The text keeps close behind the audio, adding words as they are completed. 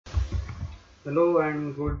Hello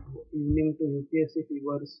and good evening to UPSC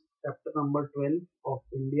Fever's chapter number 12 of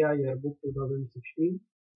India Yearbook 2016.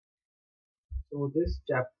 So this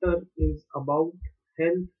chapter is about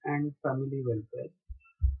health and family welfare.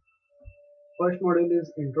 First module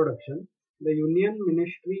is introduction. The Union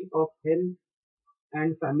Ministry of Health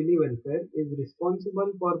and Family Welfare is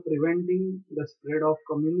responsible for preventing the spread of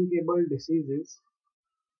communicable diseases.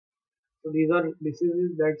 So these are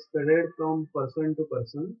diseases that spread from person to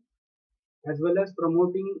person, as well as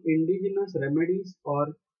promoting indigenous remedies or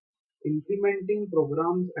implementing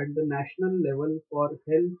programs at the national level for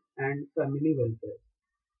health and family welfare.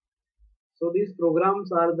 So these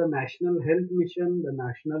programs are the National Health Mission, the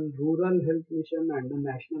National Rural Health Mission and the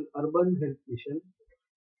National Urban Health Mission,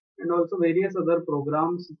 and also various other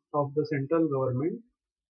programs of the central government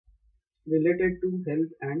related to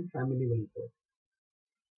health and family welfare.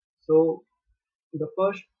 So the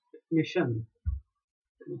first mission,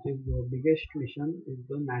 which is the biggest mission, is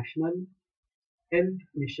the National Health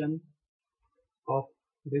Mission of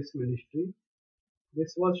this ministry.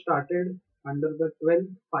 This was started under the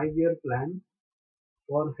 12th five-year plan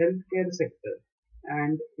for healthcare sector,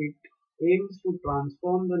 and it aims to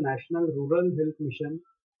transform the National Rural Health Mission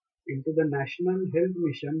into the National Health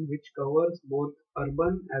Mission, which covers both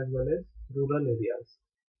urban as well as rural areas.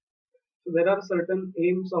 So there are certain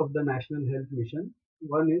aims of the National Health Mission.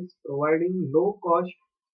 One is providing low cost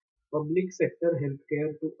public sector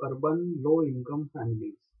healthcare to urban low income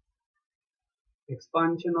families.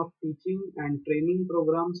 Expansion of teaching and training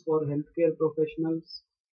programs for healthcare professionals,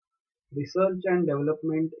 research and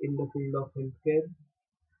development in the field of healthcare,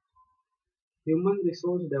 human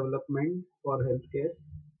resource development for healthcare,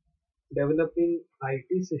 developing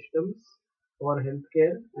IT systems for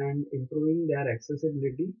healthcare and improving their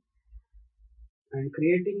accessibility, and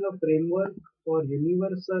creating a framework for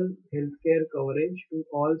universal healthcare coverage to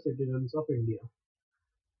all citizens of India.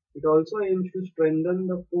 It also aims to strengthen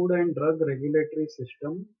the food and drug regulatory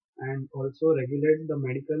system and also regulate the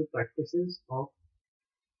medical practices of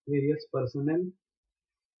various personnel.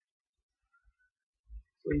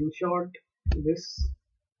 So in short, this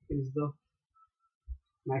is the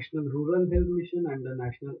National Rural Health Mission and the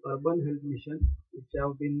National Urban Health Mission, which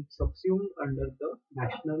have been subsumed under the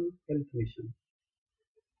National Health Mission.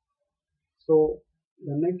 So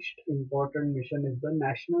the next important mission is the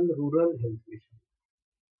National Rural Health Mission.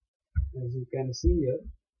 As you can see here,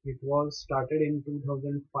 it was started in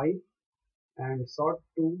 2005 and sought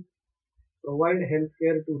to provide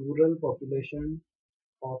healthcare to rural population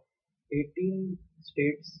of 18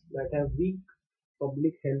 states that have weak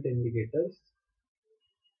public health indicators.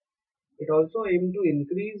 It also aimed to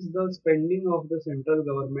increase the spending of the central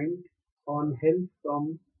government on health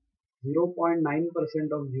from 0.9%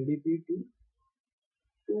 of GDP to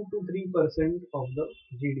 2 to 3% of the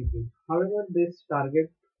GDP. However, this target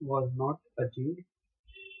was not achieved.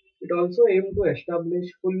 It also aimed to establish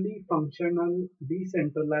fully functional,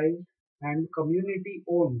 decentralized and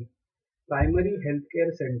community-owned primary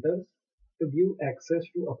healthcare centers to give access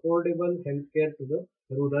to affordable healthcare to the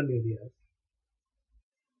rural areas.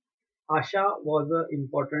 ASHA was an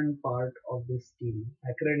important part of this scheme,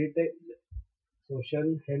 accredited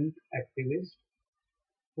social health activist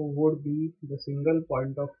who would be the single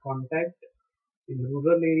point of contact in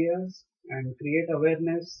rural areas and create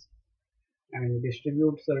awareness and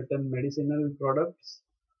distribute certain medicinal products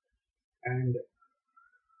and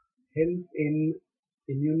help in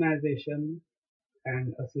immunization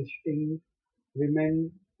and assisting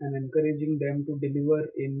women and encouraging them to deliver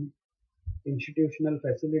in institutional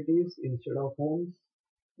facilities instead of homes,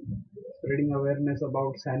 spreading awareness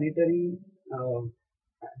about sanitary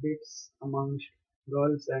habits amongst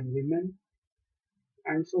girls and women,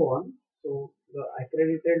 and so on. So the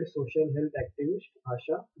accredited social health activist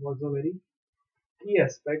ASHA was a very key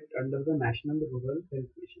aspect under the National Rural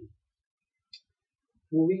Health Mission.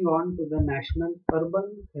 Moving on to the National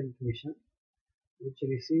Urban Health Mission, which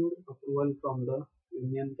received approval from the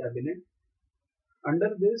Union Cabinet.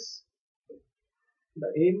 Under this,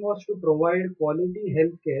 the aim was to provide quality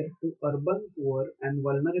health care to urban poor and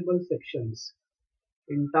vulnerable sections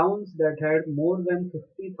in towns that had more than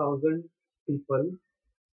 50,000 people,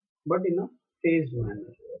 but in a phased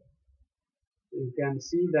manner. You can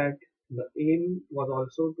see that the aim was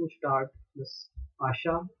also to start this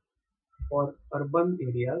ASHA for urban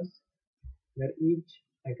areas where each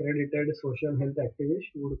accredited social health activist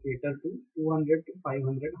would cater to 200 to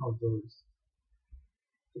 500 households.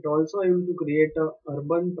 It also aimed to create a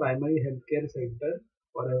urban primary healthcare center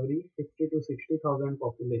for every 50 to 60,000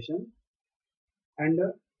 population and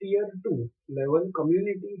a tier 2 level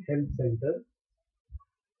community health center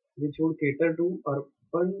which would cater to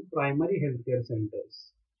urban primary healthcare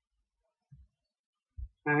centers.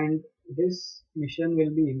 And this mission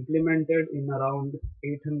will be implemented in around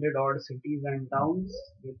 800 odd cities and towns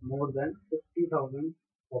with more than 50,000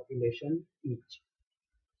 population each.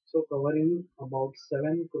 So covering about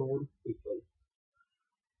 7 crore people.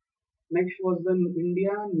 Next was the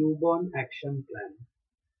India Newborn Action Plan.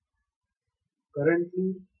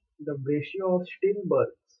 Currently, the ratio of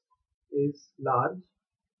stillbirths is large,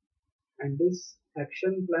 and this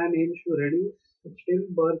action plan aims to reduce the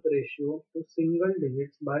stillbirth ratio to single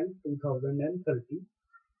digits by 2030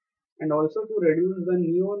 and also to reduce the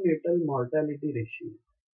neonatal mortality ratio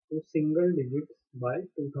to single digits by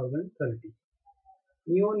 2030.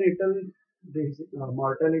 Neonatal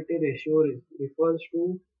mortality ratio refers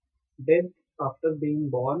to death after being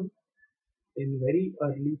born in very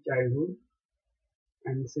early childhood,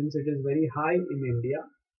 and since it is very high in India,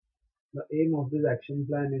 the aim of this action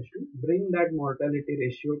plan is to bring that mortality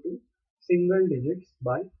ratio to single digits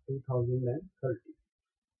by 2030.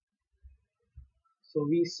 So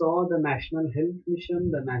we saw the National Health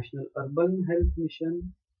Mission, the National Urban Health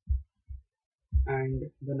Mission, and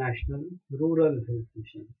the National Rural Health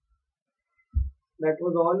Mission. That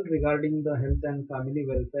was all regarding the health and family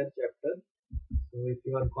welfare chapter. So if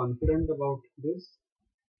you are confident about this,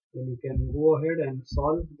 then you can go ahead and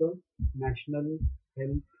solve the National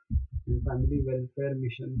Health and Family Welfare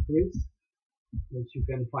Mission quiz, which you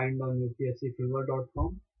can find on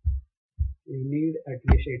UPSCFEVER.com. You need at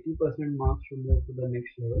least 80% marks to move to the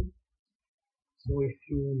next level. So if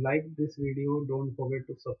you like this video, don't forget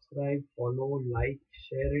to subscribe, follow, like,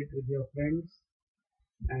 share it with your friends,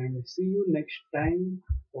 and see you next time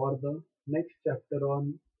for the next chapter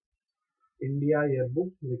on India Yearbook,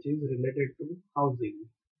 which is related to housing.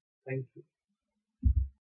 Thank you.